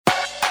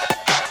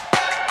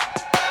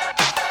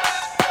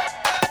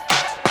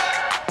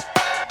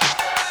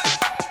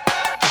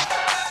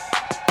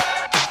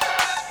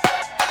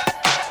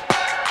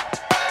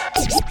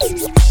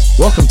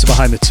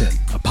Behind the Tin,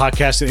 a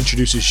podcast that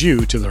introduces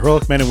you to the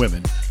heroic men and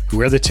women who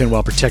wear the tin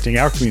while protecting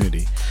our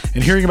community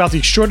and hearing about the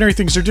extraordinary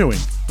things they're doing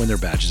when their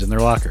badge is in their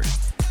locker.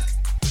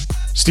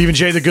 Stephen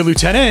J., the good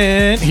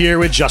lieutenant, here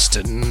with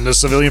Justin, the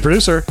civilian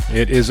producer.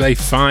 It is a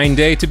fine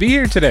day to be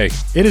here today.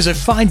 It is a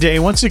fine day.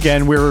 Once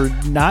again, we're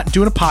not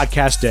doing a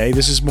podcast day.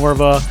 This is more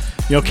of a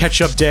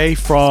catch-up day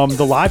from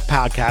the live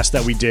podcast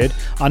that we did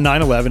on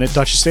 9/11 at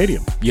Dutchess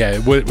Stadium. Yeah,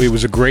 it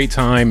was a great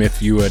time.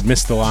 If you had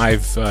missed the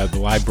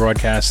live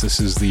broadcast, this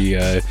is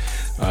the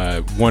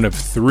one of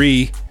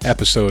 3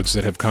 episodes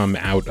that have come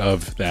out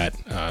of that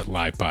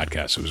live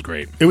podcast. It was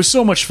great. It was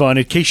so much fun.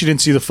 In case you didn't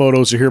see the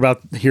photos or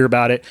hear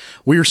about it,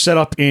 we were set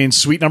up in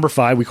suite number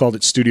 5. We called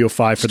it Studio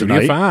 5 for the night.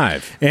 Studio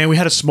 5. And we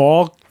had a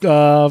small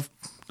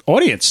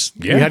audience.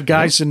 Yeah, we had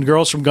guys and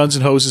girls from Guns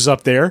N' Hoses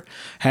up there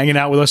hanging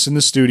out with us in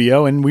the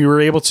studio, and we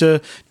were able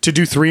to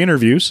do 3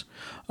 interviews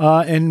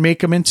and make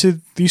them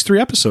into these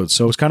 3 episodes.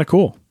 So it was kind of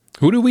cool.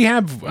 Who do we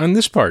have on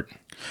this part?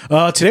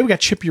 Today we got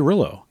Chip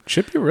Urillo.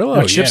 Chip Urillo.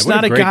 Now, Chip's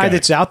not a guy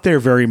that's out there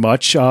very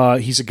much.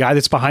 He's a guy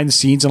that's behind the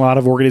scenes in a lot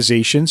of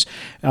organizations.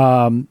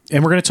 And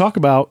we're going to talk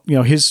about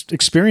his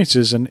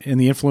experiences and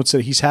the influence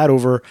that he's had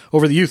over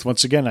the youth.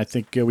 Once again, I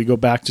think we go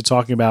back to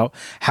talking about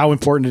how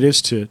important it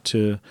is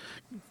to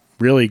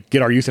really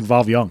get our youth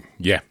involved young.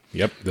 Yeah.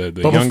 Yep. The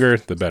younger,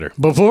 the better.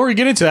 Before we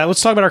get into that,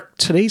 let's talk about our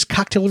today's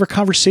Cocktail Over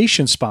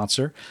Conversation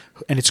sponsor.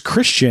 And it's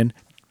Christian,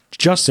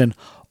 Justin,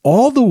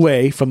 all the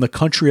way from the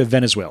country of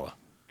Venezuela.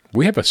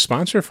 We have a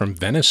sponsor from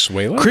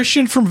Venezuela?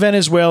 Christian from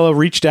Venezuela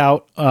reached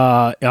out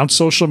on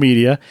social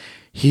media.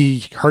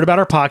 He heard about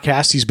our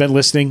podcast. He's been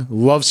listening,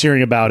 loves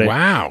hearing about it.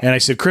 Wow. And I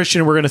said,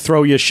 Christian, we're going to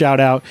throw you a shout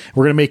out.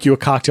 We're going to make you a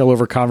Cocktail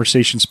Over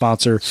Conversation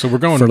sponsor. So we're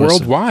going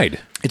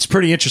worldwide. It's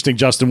pretty interesting,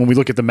 Justin, when we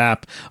look at the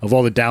map of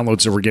all the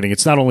downloads that we're getting.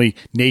 It's not only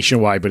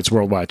nationwide, but it's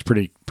worldwide. It's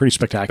pretty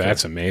spectacular.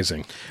 That's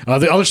amazing.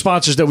 The other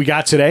sponsors that we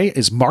got today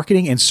is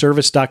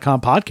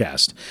marketingandservice.com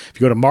podcast. If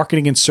you go to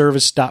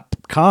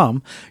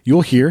marketingandservice.com,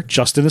 you'll hear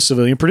Justin, the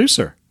civilian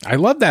producer. I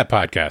love that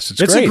podcast. It's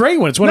great. It's a great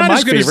one. It's one of my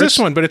favorites. Not as good as this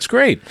one, but it's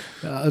great.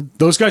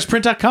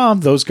 ThoseGuysPrint.com.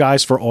 Those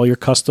guys for all your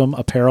custom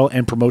apparel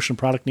and promotion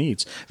product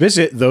needs.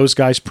 Visit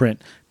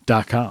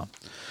ThoseGuysPrint.com.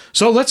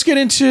 So let's get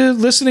into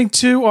listening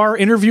to our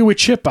interview with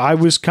Chip. I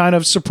was kind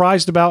of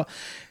surprised about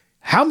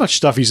how much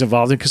stuff he's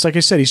involved in because, like I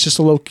said, he's just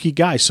a low-key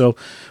guy. So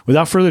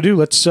without further ado,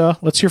 let's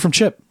hear from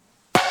Chip.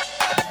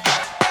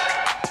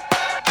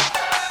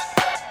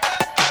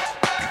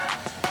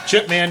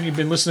 Chip, man, you've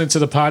been listening to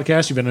the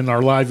podcast. You've been in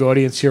our live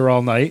audience here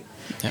all night,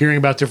 hearing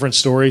about different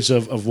stories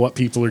of what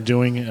people are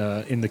doing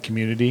in the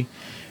community.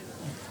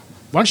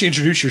 Why don't you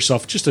introduce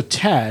yourself just a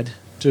tad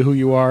to who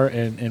you are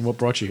and what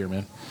brought you here,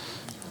 man?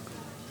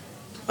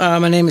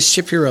 My name is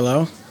Chip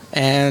Urillo,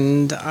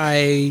 and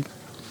I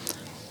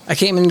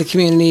came into the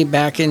community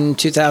back in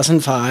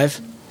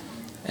 2005,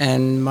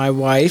 and my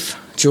wife,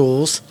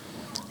 Jules,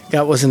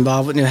 was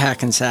involved with New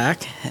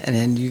Hackensack, and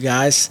then you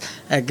guys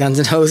at Guns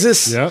N'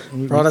 Hoses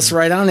brought us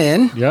right on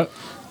in. Yep.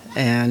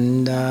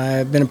 And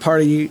I've been a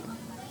part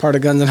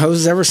of Guns N'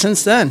 Hoses ever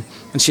since then,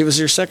 and she was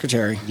your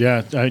secretary.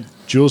 Yeah,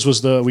 Jules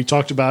was we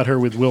talked about her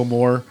with Will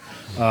Moore,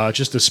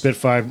 just a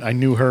Spitfire. I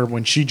knew her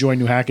when she joined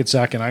New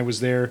Hackensack, and I was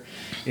there,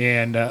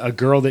 and a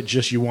girl that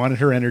just, you wanted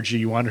her energy,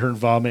 you wanted her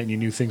involvement, and you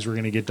knew things were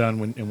going to get done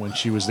when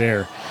she was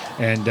there.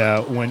 And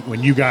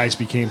when you guys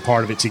became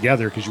part of it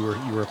together, because you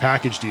were a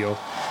package deal,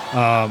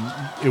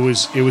 it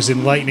was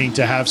enlightening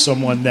to have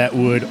someone that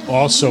would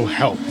also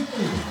help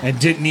and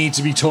didn't need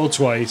to be told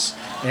twice,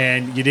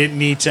 and you didn't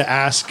need to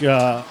ask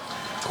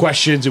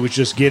questions. It was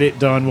just get it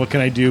done. What can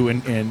I do?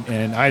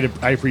 And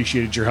I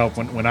appreciated your help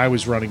when I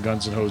was running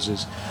Guns N'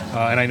 Hoses,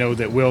 and I know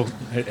that Will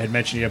had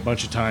mentioned you a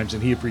bunch of times,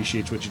 and he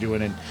appreciates what you're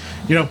doing. And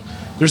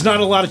there's not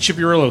a lot of Chip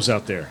Urillos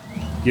out there.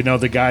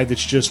 The guy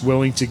that's just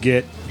willing to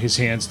get his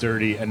hands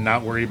dirty and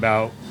not worry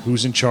about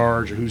who's in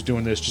charge or who's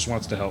doing this, just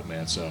wants to help,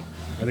 man. So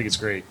I think it's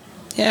great.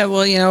 Yeah,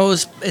 well,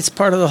 it's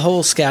part of the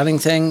whole scouting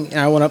thing.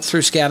 I went up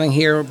through scouting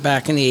here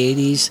back in the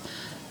 80s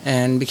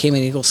and became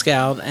an Eagle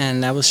Scout,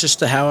 and that was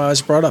just how I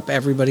was brought up.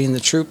 Everybody in the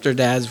troop, their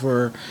dads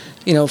were,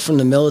 from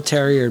the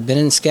military or had been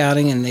in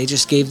scouting, and they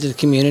just gave to the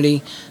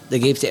community. They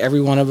gave to every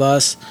one of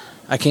us.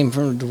 I came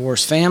from a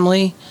divorced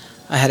family.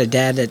 I had a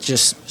dad that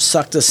just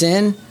sucked us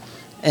in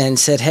and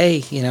said,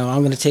 hey,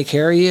 I'm going to take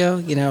care of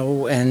you,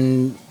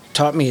 and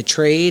taught me a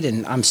trade,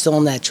 and I'm still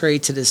in that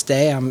trade to this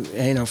day. I'm,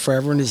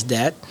 forever in his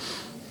debt,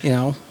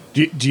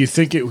 Do you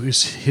think it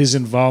was his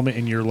involvement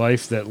in your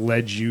life that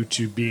led you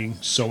to being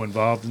so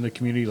involved in the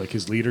community, like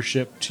his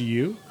leadership to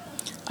you?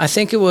 I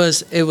think it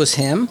was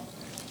him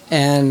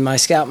and my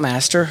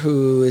scoutmaster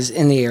who is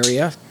in the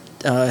area.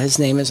 His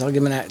name is, I'll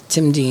give him that,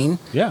 Tim Dean.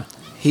 Yeah.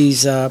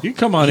 He's you can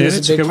come on in.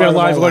 We've got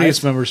live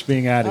audience members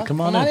being added. Come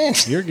on in.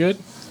 You're good.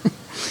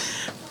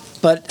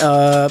 But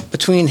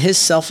between his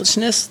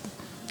selfishness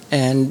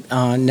and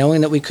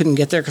knowing that we couldn't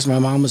get there because my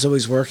mom was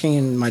always working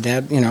and my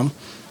dad,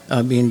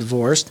 being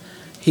divorced,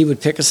 he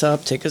would pick us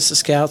up, take us to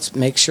scouts,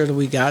 make sure that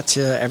we got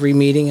to every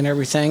meeting and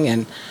everything.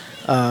 And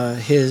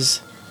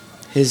his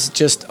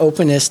just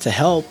openness to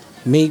help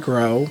me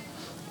grow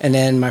And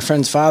then my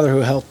friend's father, who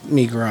helped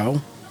me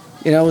grow,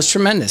 it was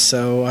tremendous.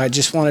 So I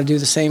just want to do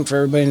the same for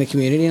everybody in the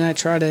community, and I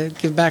try to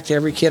give back to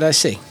every kid I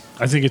see.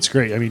 I think it's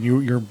great. I mean,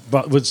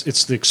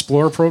 it's the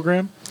Explorer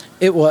program.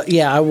 It was,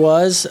 yeah, I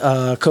was.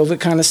 COVID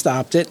kind of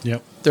stopped it.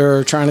 Yep.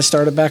 They're trying to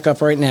start it back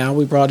up right now.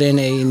 We brought in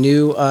a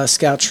new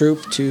scout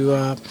troop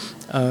to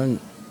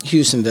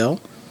Houstonville,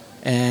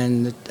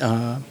 and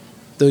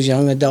those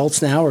young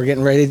adults now are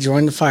getting ready to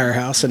join the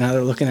Firehouse, and now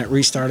they're looking at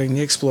restarting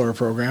the Explorer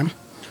program.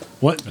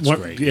 That's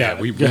great. Yeah,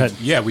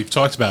 we've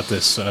talked about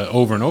this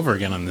over and over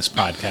again on this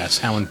podcast,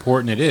 how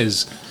important it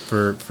is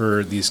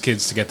for these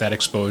kids to get that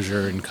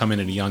exposure and come in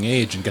at a young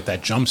age and get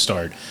that jump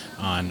start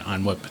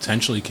on what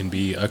potentially can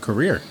be a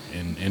career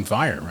in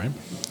fire, right?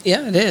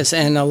 Yeah, it is.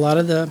 And a lot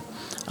of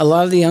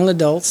the young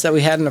adults that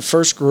we had in the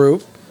first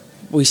group,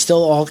 we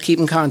still all keep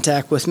in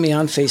contact with me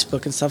on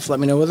Facebook and stuff, let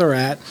me know where they're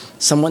at.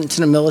 Some went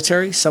into the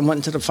military, some went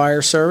into the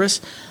fire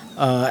service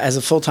as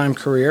a full-time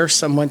career,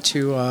 some went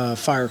to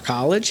fire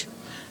college.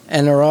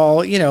 And they're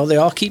all, they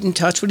all keep in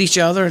touch with each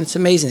other, and it's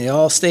amazing. They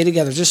all stay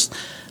together.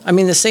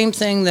 The same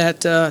thing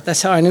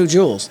that's how I knew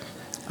Jules.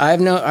 I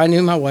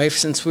knew my wife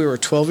since we were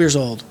 12 years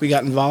old. We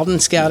got involved in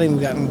scouting,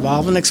 we got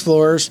involved in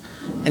Explorers,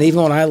 and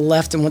even when I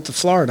left and went to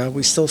Florida,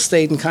 we still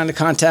stayed in kind of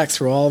contact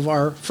through all of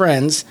our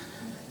friends.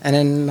 And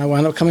then I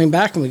wound up coming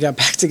back, and we got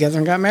back together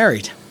and got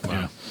married.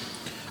 Wow.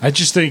 I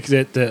just think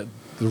that the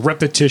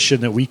repetition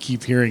that we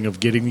keep hearing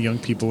of getting the young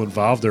people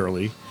involved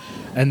early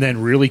and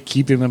then really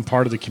keeping them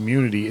part of the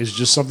community is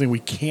just something we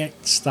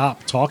can't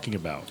stop talking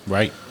about.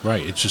 Right.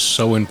 It's just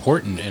so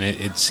important, and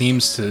it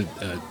seems to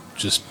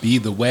just be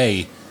the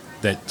way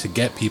that to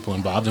get people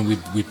involved. And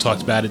we've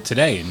talked about it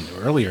today and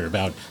earlier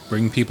about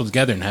bringing people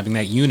together and having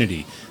that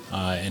unity.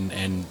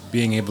 And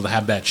being able to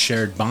have that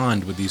shared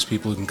bond with these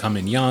people who can come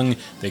in young,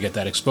 they get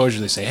that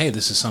exposure, they say, hey,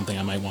 this is something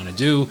I might want to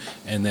do,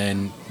 and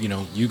then,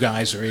 you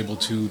guys are able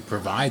to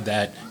provide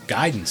that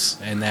guidance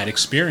and that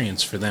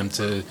experience for them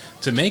to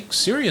make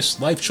serious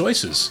life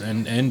choices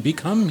and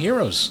become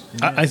heroes.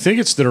 I think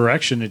it's the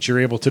direction that you're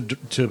able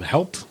to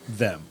help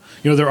them.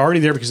 They're already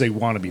there because they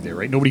want to be there,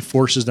 right? Nobody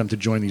forces them to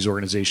join these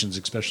organizations,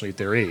 especially at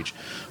their age.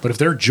 But if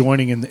they're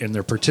joining and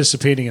they're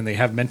participating and they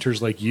have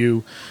mentors like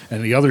you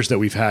and the others that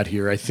we've had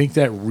here, I think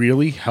that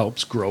really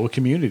helps grow a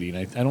community.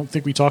 And I don't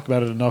think we talk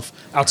about it enough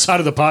outside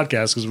of the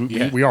podcast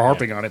because we are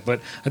harping on it,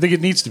 but I think it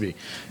needs to be.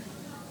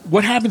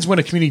 What happens when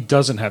a community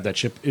doesn't have that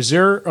chip? Is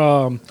there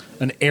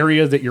an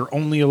area that you're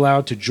only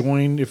allowed to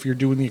join if you're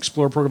doing the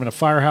Explorer program in a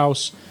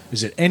firehouse?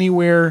 Is it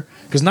anywhere?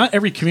 Because not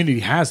every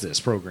community has this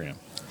program.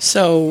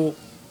 So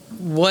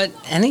what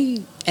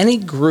any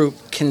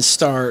group can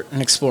start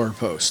an Explorer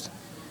post,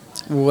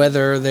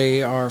 whether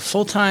they are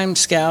full-time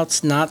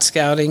scouts, not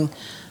scouting.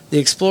 The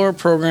Explorer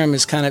program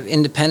is kind of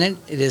independent.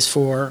 It is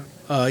for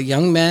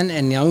young men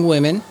and young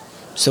women,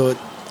 so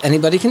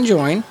anybody can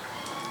join,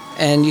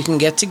 and you can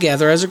get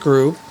together as a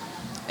group,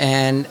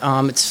 and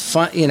it's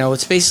fun.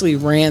 It's basically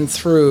ran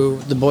through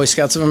the Boy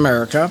Scouts of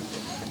America,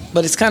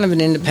 but it's kind of an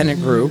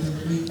independent group,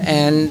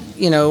 and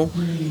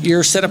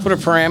you're set up with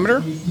a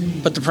parameter,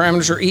 but the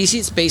parameters are easy.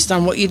 It's based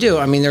on what you do.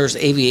 There's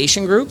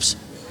aviation groups.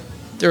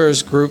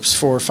 There's groups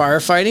for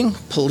firefighting,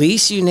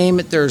 police, you name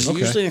it. There's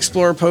usually an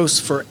Explorer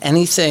post for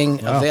anything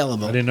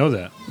available. I didn't know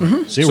that.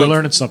 Mm-hmm. See, we're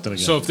learning something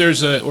again. So if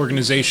there's an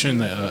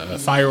organization, a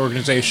fire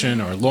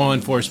organization or a law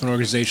enforcement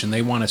organization,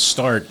 they want to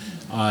start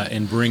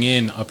and bring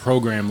in a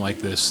program like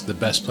this, the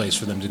best place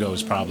for them to go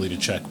is probably to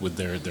check with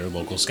their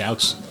local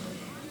scouts.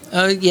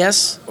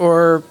 Yes,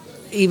 or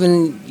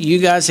even you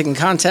guys that can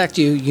contact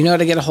you know how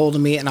to get a hold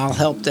of me, and I'll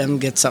help them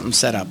get something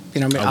set up.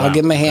 I'll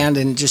give them a hand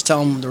and just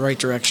tell them the right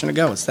direction to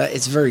go.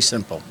 It's very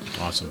simple.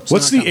 Awesome.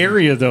 What's the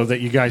area though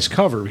that you guys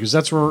cover? Because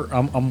that's where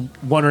I'm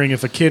wondering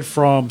if a kid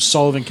from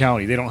Sullivan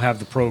County, they don't have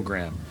the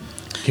program,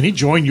 can he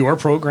join your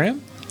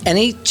program?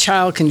 Any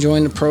child can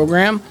join the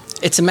program.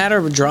 It's a matter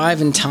of a drive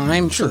and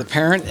time for the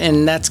parent,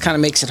 and that's kind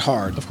of makes it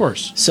hard. Of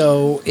course.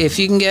 So if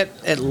you can get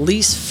at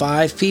least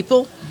 5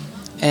 people.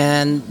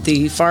 And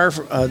the fire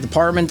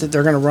department that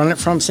they're going to run it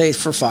from, say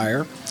for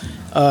fire,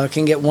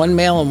 can get 1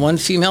 male and 1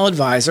 female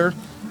advisor.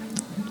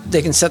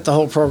 They can set the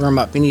whole program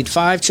up. You need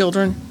 5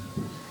 children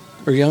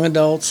or young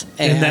adults.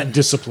 And that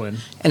discipline.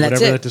 And that's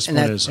whatever it. that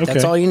discipline is. Okay.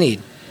 That's all you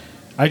need.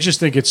 I just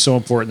think it's so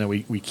important that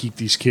we keep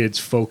these kids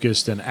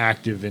focused and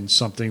active in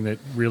something that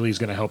really is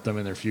going to help them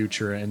in their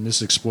future. And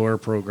this Explorer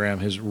program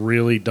has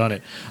really done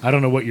it. I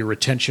don't know what your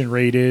retention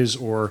rate is,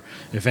 or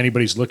if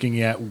anybody's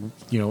looking at,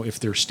 if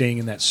they're staying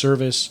in that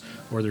service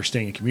or they're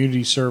staying in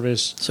community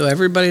service. So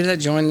everybody that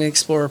joined the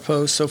Explorer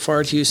post so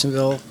far at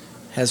Houstonville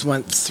has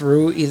went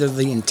through either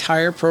the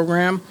entire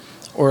program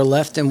or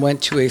left and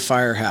went to a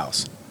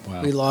firehouse.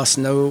 Wow. We lost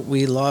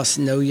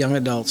no young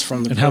adults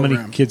from the program. And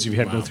how many kids have you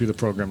had go through the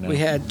program now? We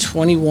had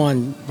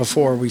 21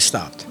 before we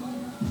stopped.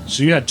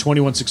 So you had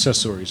 21 success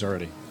stories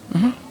already.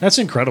 Mm-hmm. That's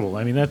incredible.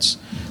 There's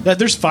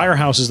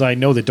firehouses that I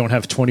know that don't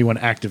have 21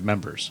 active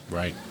members.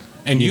 Right.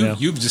 And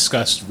you've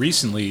discussed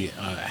recently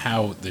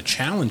how the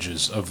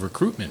challenges of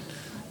recruitment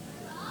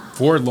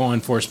for law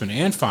enforcement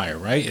and fire,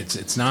 right?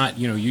 It's not,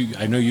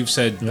 I know you've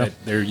said that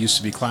there used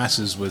to be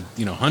classes with,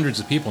 hundreds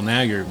of people.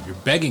 Now you're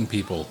begging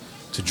people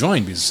to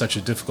join because it's such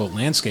a difficult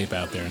landscape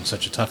out there and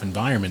such a tough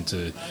environment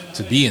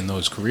to be in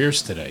those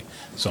careers today.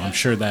 So I'm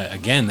sure that,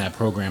 again, that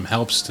program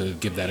helps to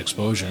give that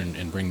exposure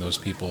and bring those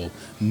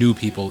new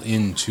people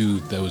into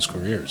those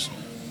careers.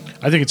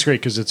 I think it's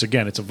great because it's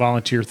a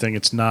volunteer thing.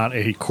 It's not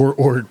a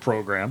court-ordered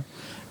program,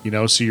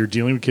 so you're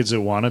dealing with kids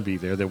that want to be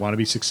there. They want to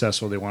be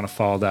successful. They want to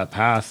follow that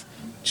path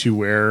to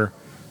where,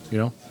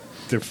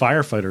 their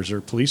firefighters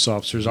or police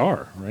officers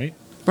are, right?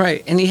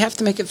 Right, and you have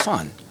to make it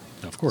fun.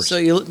 Of course. So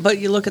you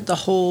look at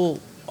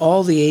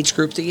all the age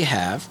group that you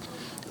have,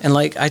 and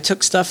like I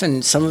took stuff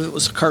and some of it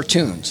was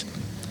cartoons.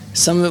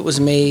 Some of it was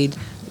made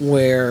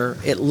where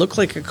it looked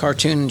like a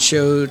cartoon and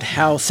showed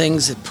how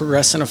things had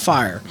progressed in a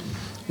fire.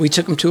 We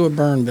took them to a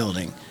burn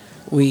building.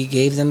 We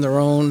gave them their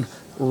own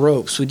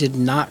ropes. We did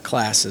knot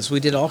classes. We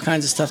did all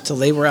kinds of stuff till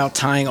they were out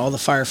tying all the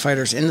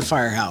firefighters in the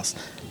firehouse.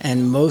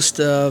 And most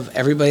of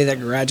everybody that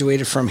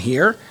graduated from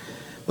here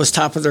was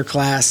top of their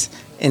class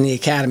in the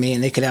academy,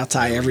 and they could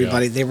out-tie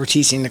everybody. They were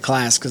teaching the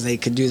class because they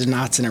could do the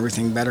knots and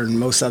everything better than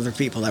most other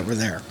people that were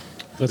there.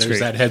 There's great.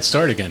 That head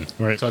start again.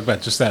 Right. Talk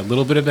about just that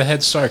little bit of a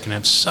head start can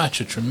have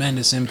such a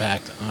tremendous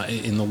impact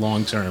in the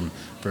long term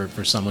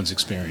for someone's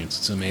experience.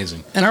 It's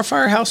amazing. And our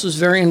firehouse was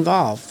very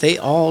involved. They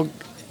all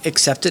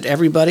accepted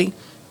everybody.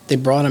 They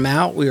brought them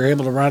out. We were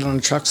able to ride on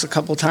the trucks a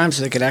couple of times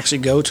so they could actually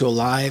go to a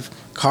live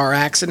car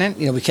accident.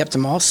 We kept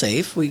them all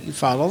safe. We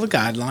followed all the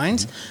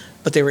guidelines,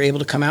 but they were able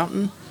to come out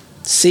and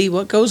see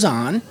what goes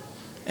on.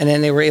 And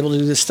then they were able to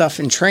do the stuff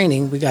in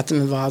training. We got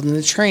them involved in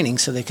the training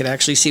so they could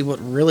actually see what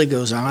really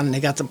goes on. And they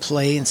got to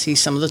play and see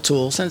some of the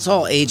tools. And it's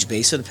all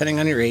age-based, so depending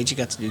on your age, you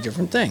got to do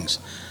different things.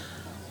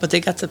 But they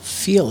got to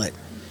feel it.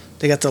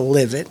 They got to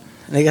live it.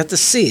 And they got to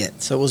see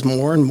it. So it was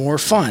more and more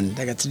fun.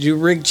 They got to do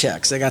rig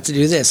checks. They got to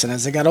do this. And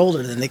as they got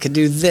older, then they could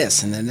do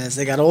this. And then as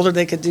they got older,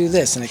 they could do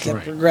this. And it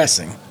kept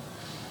progressing.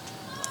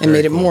 And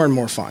made it more and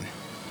more fun.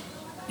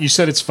 You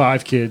said it's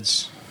 5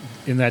 kids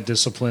in that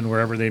discipline,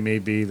 wherever they may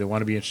be, they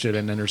want to be interested.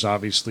 And then there's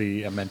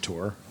obviously a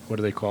mentor. What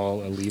do they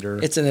call a leader?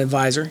 It's an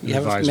advisor. You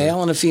have a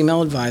male and a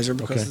female advisor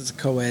because it's a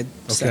co-ed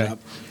setup.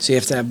 So you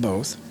have to have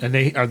both.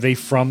 And are they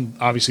from,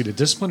 obviously, the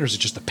discipline, or is it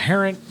just a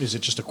parent? Is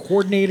it just a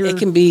coordinator? It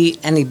can be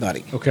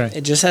anybody. Okay.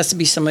 It just has to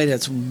be somebody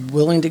that's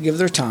willing to give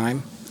their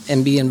time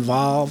and be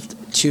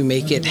involved to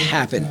make it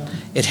happen.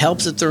 It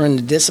helps that they're in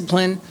the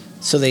discipline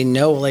so they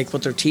know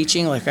what they're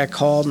teaching. Like I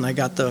called and I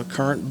got the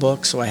current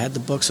book, so I had the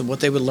books of what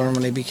they would learn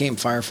when they became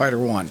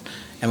Firefighter 1.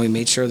 And we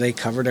made sure they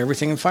covered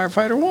everything in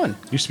Firefighter 1.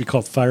 It used to be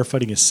called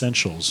Firefighting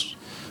Essentials.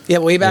 Yeah,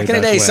 way back in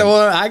the day. When. So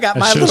I got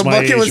my little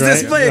book. It was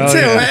this big, too.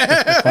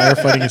 Yeah.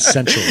 Firefighting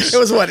Essentials. It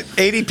was,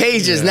 80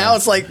 pages. Yeah. Now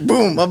it's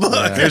boom, a book.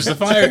 Yeah. Here's the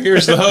fire,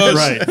 here's the hose.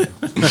 Right.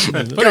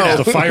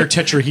 The fire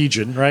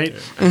tetrahedron, right?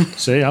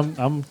 See,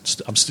 I'm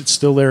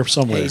still there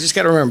somewhere. Hey, you just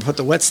got to remember, put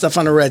the wet stuff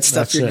on the red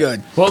stuff, you're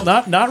good. Well,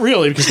 not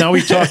really, because now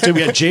we got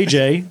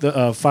JJ, the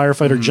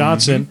firefighter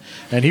Johnson,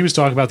 and he was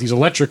talking about these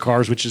electric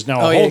cars, which is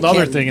now a whole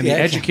other thing, and the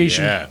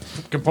education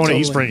component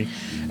he's bringing.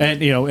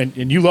 And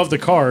and you love the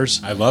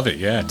cars. I love it.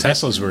 Yeah,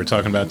 Teslas. We were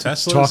talking about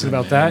Teslas. Talking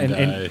about that,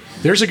 and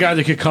there's a guy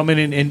that could come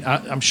in and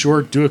I'm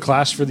sure do a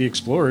class for the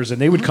Explorers,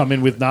 and they would come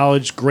in with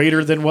knowledge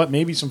greater than what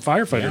maybe some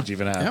firefighters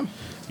even have.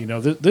 Yeah.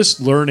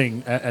 This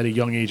learning at a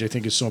young age, I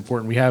think, is so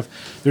important.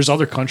 There's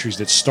other countries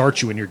that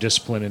start you in your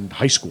discipline in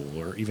high school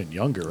or even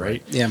younger,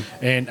 right? Yeah.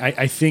 And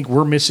I think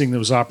we're missing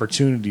those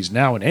opportunities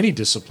now in any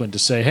discipline to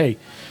say, hey,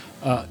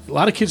 a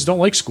lot of kids don't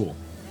like school.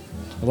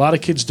 A lot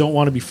of kids don't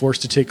want to be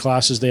forced to take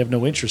classes they have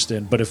no interest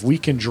in. But if we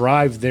can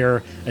drive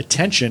their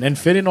attention and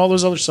fit in all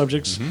those other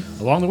subjects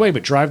along the way,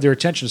 but drive their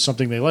attention to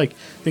something they like,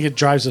 I think it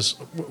drives us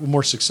a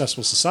more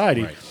successful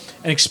society. Right.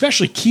 And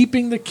especially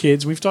keeping the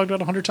kids, we've talked about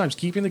 100 times,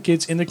 keeping the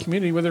kids in the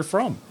community where they're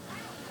from.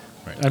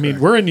 Right. I mean,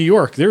 we're in New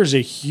York. There is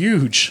a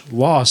huge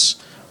loss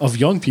of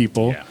young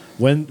people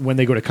when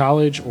they go to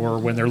college or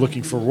when they're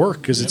looking for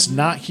work because it's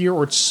not here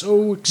or it's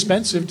so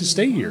expensive to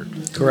stay here.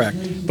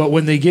 Correct. But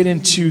when they get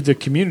into the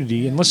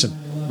community, and listen,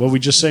 what we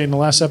just say in the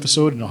last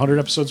episode and 100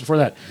 episodes before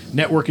that,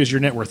 network is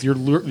your net worth. You're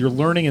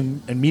learning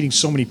and meeting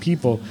so many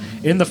people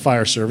in the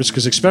fire service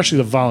because especially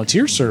the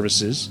volunteer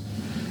services,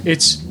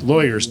 it's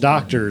lawyers,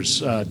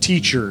 doctors,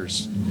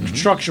 teachers,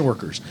 construction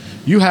workers.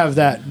 You have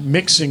that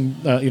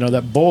mixing,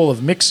 that bowl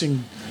of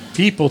mixing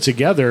people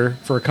together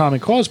for a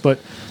common cause, but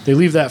they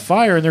leave that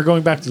fire and they're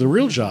going back to the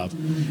real job.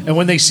 And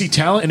when they see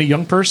talent in a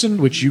young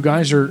person, which you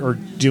guys are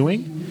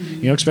doing,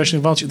 especially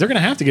in volunteer, they're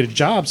going to have to get a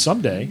job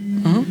someday.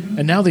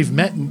 And now they've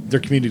met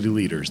their community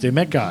leaders. They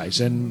met guys,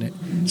 and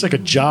it's like a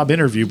job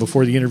interview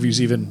before the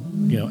interview's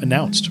even,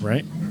 announced,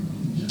 right?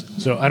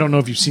 So I don't know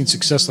if you've seen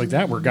success like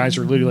that where guys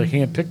are literally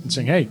handpicked and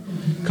saying, "Hey,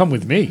 come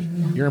with me.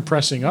 You're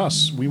impressing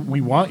us.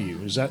 We want you."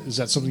 Is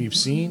that something you've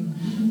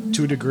seen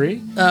to a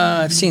degree?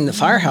 I've seen the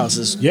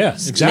firehouses. Yeah,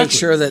 exactly. Make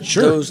sure that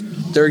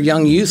their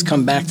young youth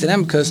come back to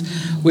them because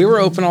we were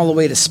open all the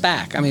way to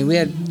SPAC. I mean, we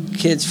had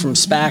kids from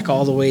SPAC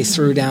all the way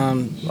through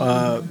down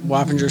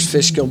Wappingers,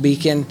 Fishkill,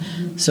 Beacon.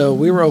 So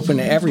we were open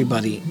to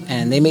everybody,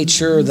 and they made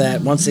sure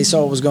that once they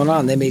saw what was going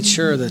on, they made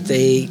sure that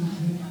they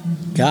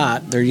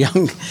got their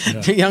young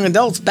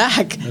adults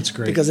back. That's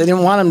great. Because they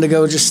didn't want them to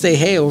go just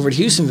stay over at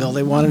Houstonville.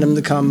 They wanted them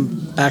to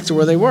come back to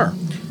where they were.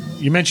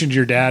 You mentioned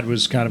your dad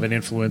was kind of an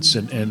influence,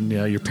 and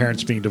your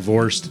parents being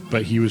divorced,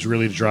 but he was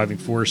really the driving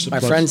force. My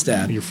friend's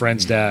dad. Your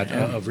friend's dad,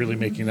 of really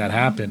making that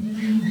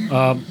happen.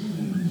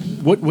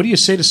 What do you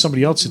say to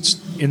somebody else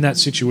that's in that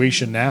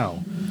situation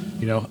now?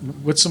 You know,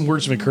 what's some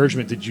words of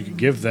encouragement that you could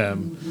give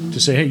them to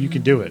say, hey, you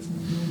can do it?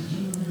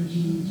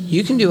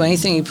 You can do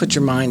anything you put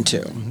your mind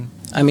to.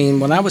 I mean,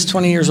 when I was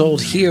 20 years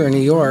old here in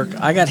New York,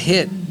 I got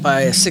hit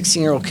by a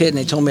 16-year-old kid, and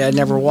they told me I'd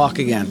never walk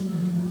again.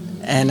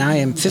 And I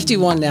am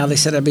 51 now. They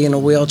said I'd be in a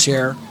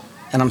wheelchair,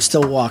 and I'm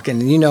still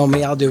walking. And you know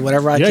me, I'll do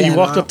whatever I can. Yeah, you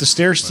walked up the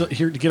stairs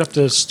here to get up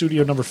to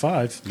studio number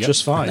 5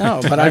 just fine.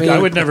 No, but I mean, I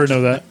would never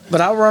know that. But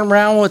I'll run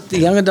around with the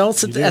young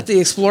adults at the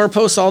Explorer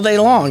Post all day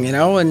long, you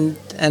know,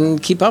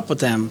 and keep up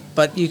with them.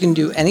 But you can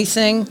do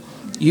anything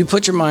you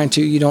put your mind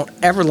to. You don't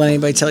ever let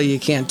anybody tell you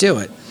can't do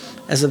it.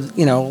 As a,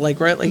 you know, like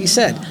you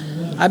said,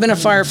 I've been a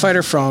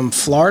firefighter from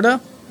Florida,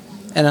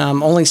 and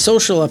I'm only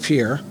social up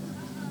here.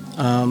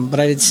 But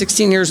I did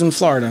 16 years in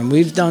Florida, and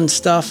we've done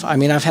stuff. I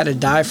mean, I've had to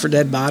dive for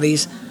dead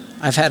bodies.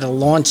 I've had to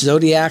launch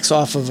Zodiacs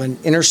off of an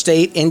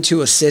interstate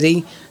into a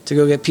city to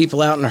go get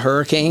people out in a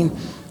hurricane.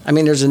 I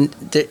mean,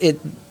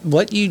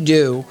 what you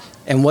do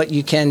and what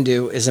you can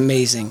do is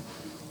amazing.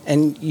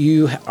 And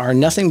you are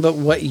nothing but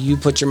what you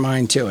put your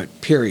mind to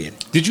it, period.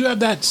 Did you have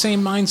that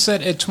same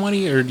mindset at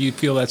 20, or do you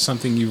feel that's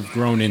something you've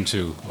grown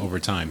into over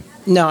time?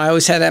 No, I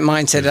always had that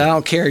mindset. I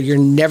don't care. You're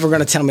never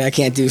going to tell me I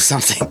can't do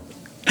something.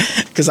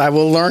 Because I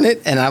will learn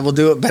it, and I will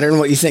do it better than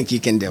what you think you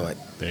can do it.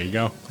 There you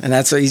go. And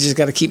that's what you just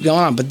got to keep going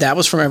on. But that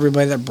was from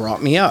everybody that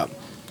brought me up.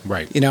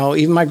 Right. You know,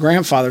 even my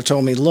grandfather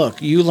told me,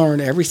 look, you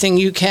learn everything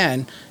you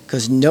can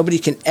because nobody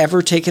can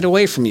ever take it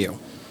away from you.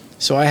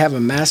 So I have a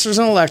master's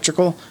in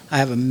electrical. I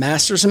have a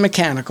master's in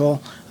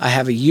mechanical. I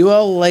have a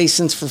UL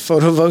license for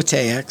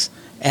photovoltaics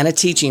and a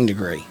teaching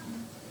degree.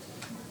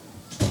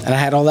 And I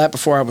had all that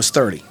before I was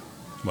 30.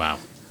 Wow.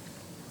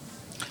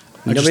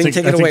 I think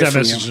that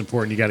message is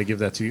important. You got to give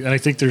that to you. And I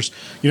think there's,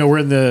 you know, we're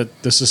in the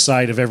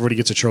society of everybody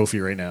gets a trophy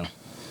right now.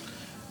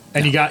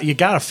 And you got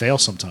to fail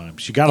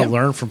sometimes. You got to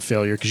learn from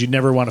failure because you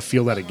never want to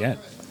feel that again.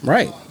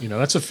 Right. You know,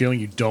 that's a feeling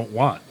you don't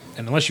want.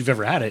 And unless you've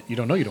ever had it, you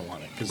don't know you don't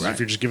want it because if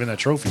you're just given that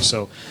trophy.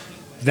 So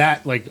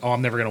that, like, oh,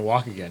 I'm never going to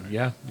walk again.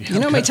 Yeah. You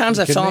know how many times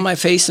I fell on my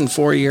face in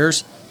 4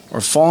 years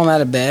or fallen out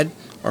of bed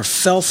or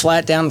fell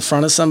flat down in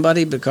front of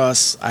somebody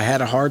because I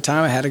had a hard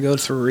time. I had to go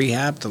through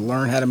rehab to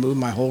learn how to move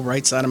my whole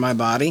right side of my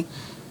body.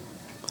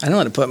 I know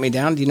how to put me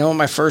down. Do you know what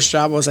my first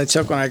job was I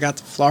took when I got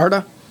to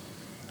Florida?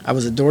 I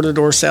was a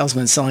door-to-door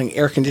salesman selling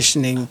air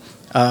conditioning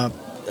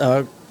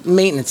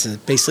maintenances,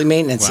 basically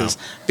maintenances,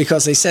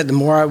 because they said the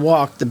more I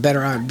walked, the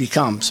better I would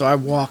become. So I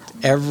walked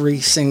every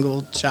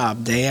single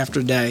job day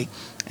after day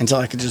until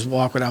I could just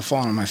walk without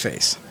falling on my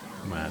face.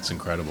 Wow, that's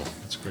incredible.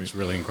 It's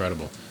really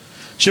incredible.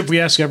 Chip, we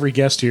ask every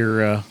guest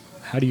here,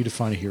 how do you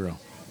define a hero?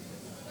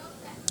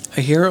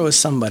 A hero is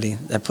somebody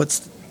that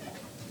puts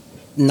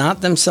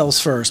not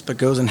themselves first, but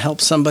goes and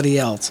helps somebody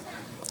else.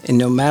 And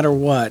no matter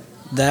what,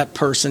 that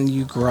person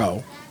you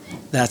grow,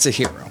 that's a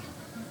hero.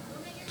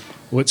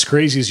 What's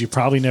crazy is you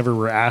probably never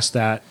were asked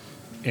that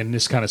in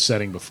this kind of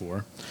setting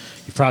before.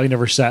 You've probably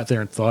never sat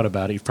there and thought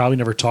about it. You've probably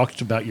never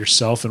talked about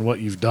yourself and what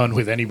you've done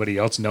with anybody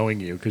else knowing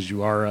you because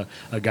you are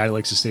a guy who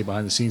likes to stay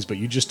behind the scenes, but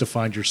you just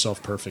defined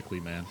yourself perfectly,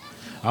 man.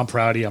 I'm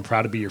proud of you. I'm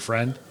proud to be your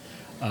friend.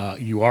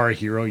 You are a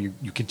hero. You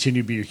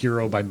continue to be a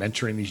hero by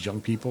mentoring these young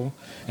people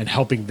and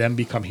helping them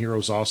become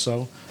heroes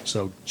also.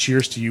 So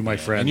cheers to you, my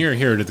friend. And you're a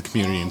hero to the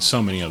community in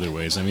so many other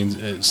ways. I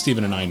mean,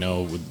 Stephen and I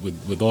know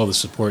with all the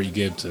support you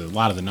give to a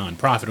lot of the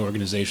nonprofit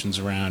organizations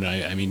around,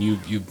 I mean,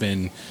 you've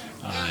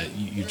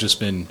just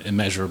been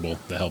immeasurable,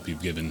 the help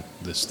you've given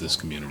this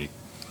community.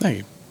 Thank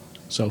you.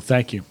 So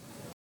thank you.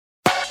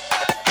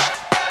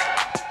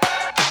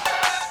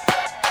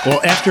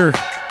 Well, after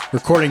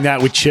recording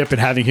that with Chip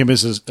and having him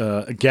as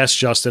a guest,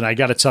 Justin, I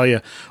got to tell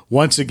you,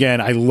 once again,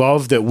 I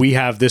love that we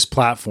have this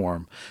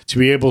platform to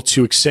be able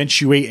to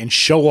accentuate and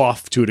show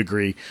off to a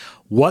degree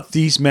what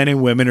these men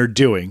and women are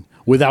doing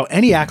without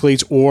any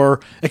accolades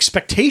or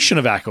expectation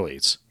of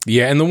accolades.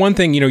 Yeah, and the one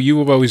thing, you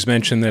have always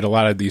mentioned that a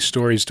lot of these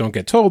stories don't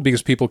get told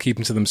because people keep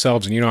them to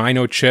themselves. And, I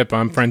know Chip,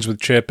 I'm friends with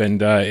Chip,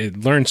 and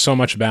learned so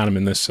much about him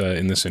in this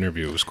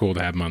interview. It was cool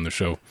to have him on the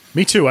show.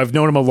 Me too. I've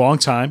known him a long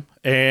time,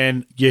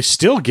 and you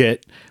still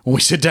get, when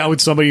we sit down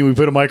with somebody and we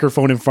put a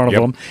microphone in front of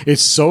them,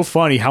 it's so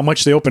funny how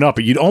much they open up.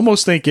 You'd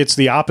almost think it's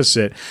the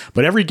opposite,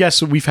 but every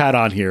guest that we've had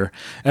on here,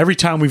 every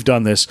time we've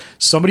done this,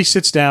 somebody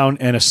sits down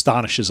and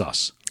astonishes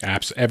us.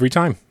 Every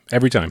time.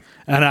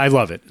 And I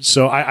love it.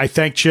 So I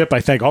thank Chip. I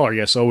thank all our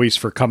guests always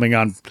for coming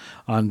on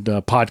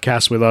the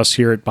podcast with us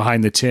here at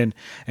Behind the Tin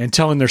and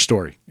telling their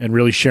story and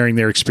really sharing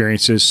their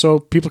experiences so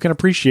people can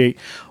appreciate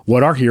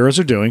what our heroes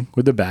are doing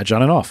with the badge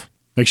on and off.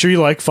 Make sure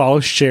you like, follow,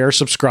 share,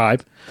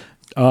 subscribe.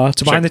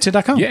 to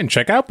behindthetin.com. Yeah, and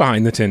check out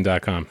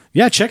behindthetin.com.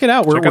 Yeah, check it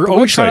out. Check out We're the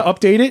always trying to website.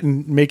 update it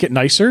and make it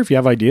nicer. If you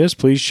have ideas,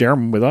 please share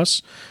them with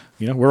us.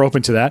 We're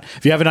open to that.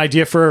 If you have an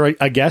idea for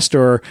a guest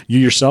or you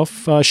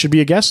yourself should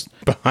be a guest,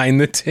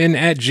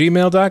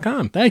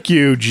 behindthetin@gmail.com. thank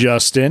you,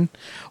 Justin.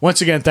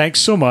 Once again, thanks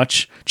so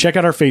much. Check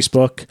out our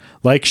Facebook.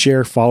 Like,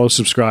 share, follow,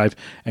 subscribe.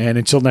 And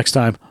until next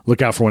time,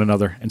 look out for one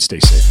another and stay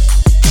safe.